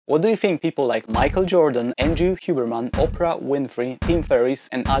What do you think people like Michael Jordan, Andrew Huberman, Oprah Winfrey, Tim Ferriss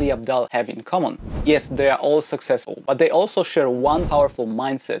and Ali Abdaal have in common? Yes, they are all successful, but they also share one powerful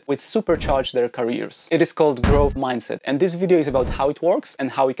mindset which supercharged their careers. It is called growth mindset, and this video is about how it works and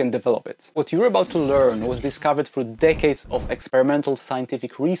how we can develop it. What you're about to learn was discovered through decades of experimental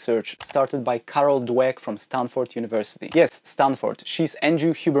scientific research started by Carol Dweck from Stanford University. Yes, Stanford. She's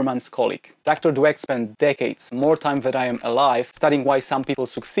Andrew Huberman's colleague. Dr. Dweck spent decades, more time than I am alive, studying why some people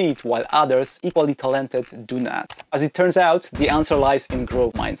succeed while others, equally talented, do not. As it turns out, the answer lies in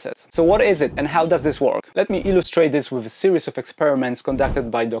growth mindset. So what is it and how does this work? Let me illustrate this with a series of experiments conducted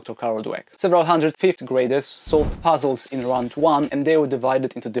by Dr. Carol Dweck. Several hundred fifth graders solved puzzles in round 1 and they were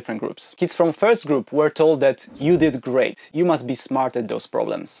divided into different groups. Kids from first group were told that you did great, you must be smart at those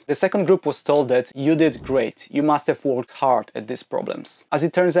problems. The second group was told that you did great, you must have worked hard at these problems. As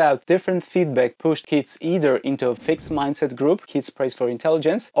it turns out, different feedback pushed kids either into a fixed mindset group, kids praised for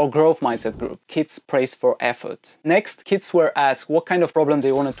intelligence, or growth mindset group, kids praised for effort. Next, kids were asked what kind of problem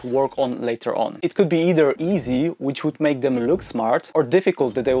they wanted to work on later on. It could be either easy, which would make them look smart, or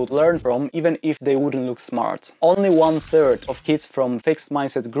difficult that they would learn from even if they wouldn't look smart. Only 1/3 of kids from fixed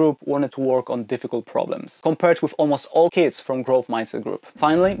mindset group wanted to work on difficult problems, compared with almost all kids from growth mindset group.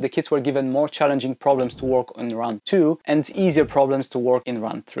 Finally, the kids were given more challenging problems to work on in round 2 and easier problems to work in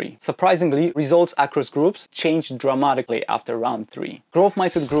round 3. Surprisingly, results across groups changed dramatically after round 3. Growth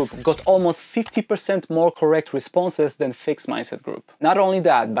mindset group got almost 50% more correct responses than fixed mindset group. Not only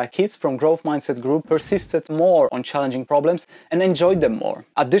that, but kids from growth mindset group persisted more on challenging problems and enjoyed them more.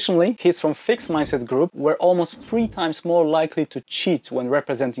 Additionally, kids from fixed mindset group were almost 3 times more likely to cheat when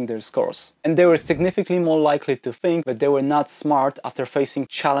representing their scores. And they were significantly more likely to think that they were not smart after facing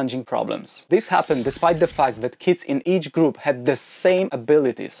challenging problems. This happened despite the fact that kids in each group had the same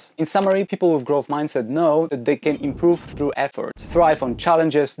abilities. In summary, people with growth mindset know that they can improve through effort, thrive on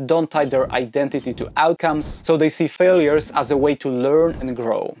challenges, don't tie their identity to outcomes, so they see failures as a way to learn and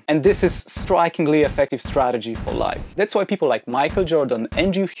grow. And this is strikingly effective strategy for life. That's why people like Michael Jordan,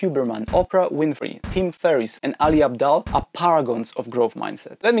 Andrew Huberman, Oprah Winfrey, Tim Ferriss and Ali Abdaal are paragons of growth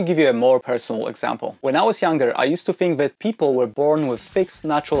mindset. Let me give you a more personal example. When I was younger, I used to think that people were born with fixed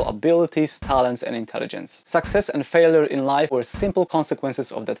natural abilities, talents and intelligence. Success and failure in life were simple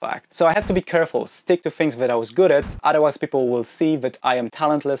consequences of that fact. So I had to be careful, stick to things that I was good at, otherwise people will see that I am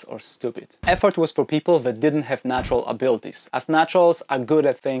talentless or stupid. Effort was for people that didn't have natural abilities, as naturals are good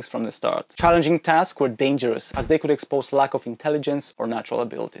at things from the start. Challenging tasks were dangerous, as they could expose lack of intelligence or natural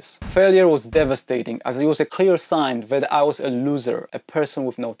abilities. Failure was devastating, as it was a clear sign that I was a loser, a person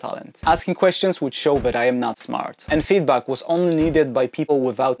with no talent. Asking questions would show that I am not smart. And feedback was only needed by people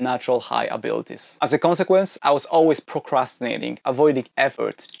without natural high abilities. As a consequence, I was always procrastinating, avoiding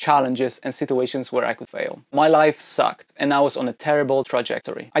efforts, challenges and situations where I could fail. My life sucked, and I was on a terrible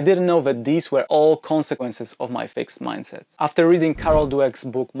trajectory. I didn't know that these were all consequences of my fixed mindset. After reading Carol Dweck's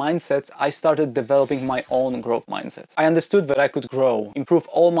book Mindset, I started developing my own growth mindset. I understood that I could grow, improve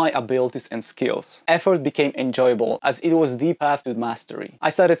all my abilities and skills. Effort became enjoyable, as it was the path to mastery. I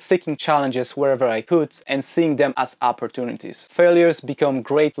started seeking challenges wherever I could and seeing them as opportunities. Failures become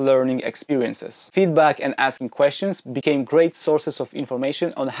great learning experiences. Feedback and asking questions became great sources of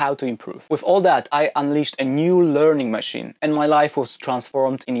information on how to improve. With all that, I unleashed a new learning machine, and my life was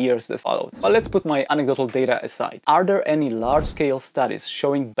transformed in years that followed. But let's put my anecdotal data aside. Are there any large-scale studies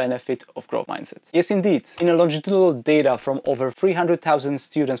showing benefit of growth mindset? Yes, indeed. In a longitudinal data from over 300,000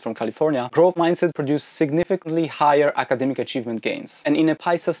 students from California, growth mindset produced significantly higher academic achievement gains. And in a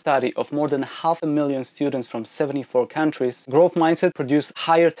PISA study of more than 500,000 students from 74 countries, growth mindset produced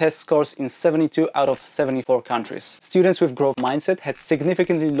higher test scores in 72 out of 74 countries. Students with growth mindset had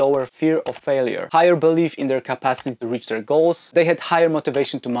significantly lower fear of failure, higher belief in their capacity to reach their goals, they had higher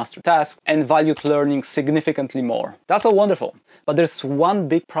motivation to master tasks, and valued learning significantly more. That's all wonderful. But there's one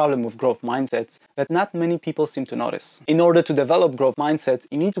big problem with growth mindsets that not many people seem to notice. In order to develop growth mindset,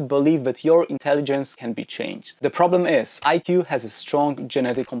 you need to believe that your intelligence can be changed. The problem is, IQ has a strong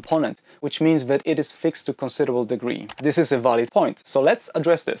genetic component, which means that it is fixed to a considerable degree. This is a valid point, so let's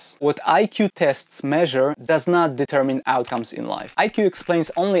address this. What IQ tests measure does not determine outcomes in life. IQ explains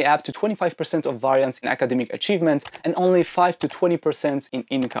only up to 25% of variance in academic achievement and only 5 to 20% in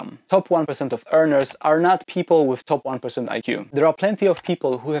income. Top 1% of earners are not people with top 1% IQ. There are plenty of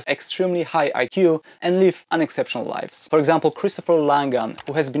people who have extremely high IQ and live unexceptional lives. For example, Christopher Langan,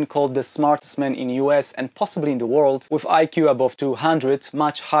 who has been called the smartest man in US and possibly in the world, with IQ above 200,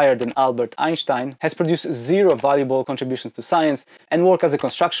 much higher than Albert Einstein, has produced 0 valuable contributions to science and worked as a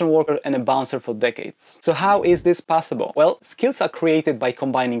construction worker and a bouncer for decades. So how is this possible? Well, skills are created by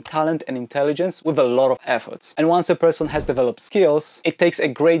combining talent and intelligence with a lot of effort. And once a person has developed skills, skills, it takes a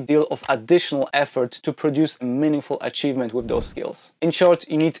great deal of additional effort to produce a meaningful achievement with those skills. In short,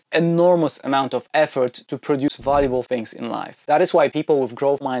 you need enormous amount of effort to produce valuable things in life. That is why people with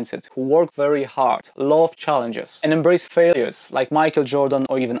growth mindset who work very hard, love challenges, and embrace failures like Michael Jordan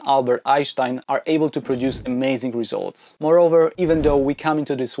or even Albert Einstein are able to produce amazing results. Moreover, even though we come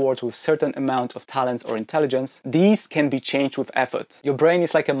into this world with certain amount of talents or intelligence, these can be changed with effort. Your brain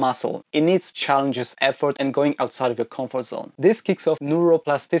is like a muscle. It needs challenges, effort, and going outside of your comfort zone. This kicks off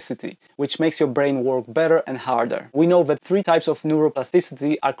neuroplasticity, which makes your brain work better and harder. We know that 3 types of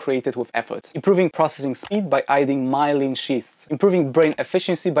neuroplasticity are created with effort. Improving processing speed by adding myelin sheaths, improving brain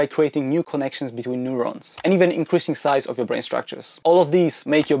efficiency by creating new connections between neurons, and even increasing size of your brain structures. All of these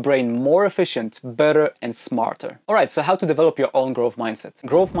make your brain more efficient, better, and smarter. Alright, so how to develop your own growth mindset?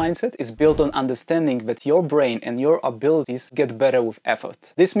 Growth mindset is built on understanding that your brain and your abilities get better with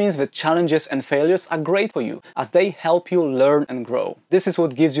effort. This means that challenges and failures are great for you, as they help you learn and grow. This is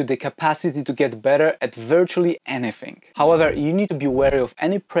what gives you the capacity to get better at virtually anything. However, you need to be wary of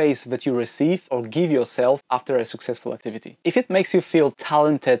any praise that you receive or give yourself after a successful activity. If it makes you feel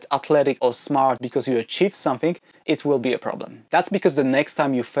talented, athletic, or smart because you achieved something, it will be a problem. That's because the next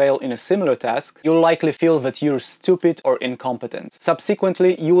time you fail in a similar task, you'll likely feel that you're stupid or incompetent.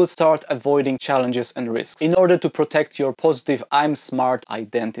 Subsequently, you will start avoiding challenges and risks in order to protect your positive "I'm smart"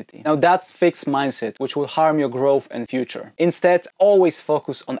 identity. Now that's fixed mindset, which will harm your growth and future. Instead, always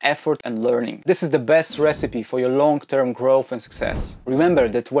focus on effort and learning. This is the best recipe for your long-term growth and success. Remember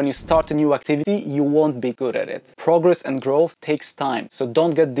that when you start a new activity, you won't be good at it. Progress and growth takes time, so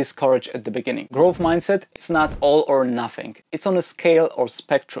don't get discouraged at the beginning. Growth mindset, it's not all or nothing. It's on a scale or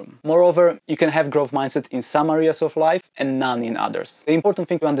spectrum. Moreover, you can have growth mindset in some areas of life and none in others. The important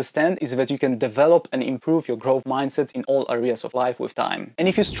thing to understand is that you can develop and improve your growth mindset in all areas of life with time. And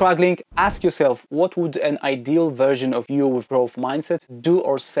if you're struggling, ask yourself, what would an ideal version of you with growth mindset do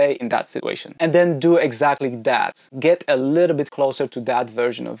or say in that situation? And then do exactly that. Get a little bit closer to that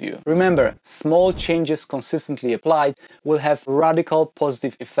version of you. Remember, small changes consistently applied will have radical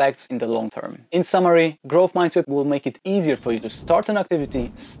positive effects in the long term. In summary, growth mindset will make it easier for you to start an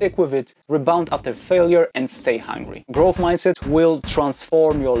activity, stick with it, rebound after failure, and stay hungry. Growth mindset will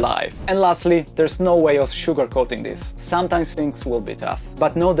transform your life. And lastly, there's no way of sugarcoating this. Sometimes things will be tough,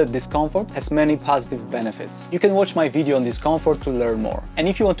 but know that discomfort has many positive benefits. You can watch my video on discomfort to learn more. And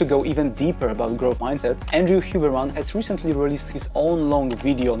if you want to go even deeper about growth mindset, Andrew Huberman has recently released his own long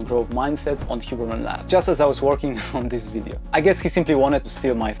video on growth mindset on Huberman Lab, just as I was working on this video. I guess he simply wanted to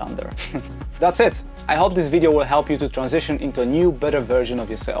steal my thunder. That's it. I hope this video will help you to transition into a new, better version of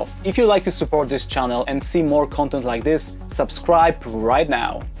yourself. If you'd like to support this channel and see more content like this, subscribe right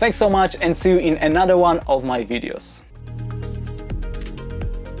now. Thanks so much and see you in another one of my videos.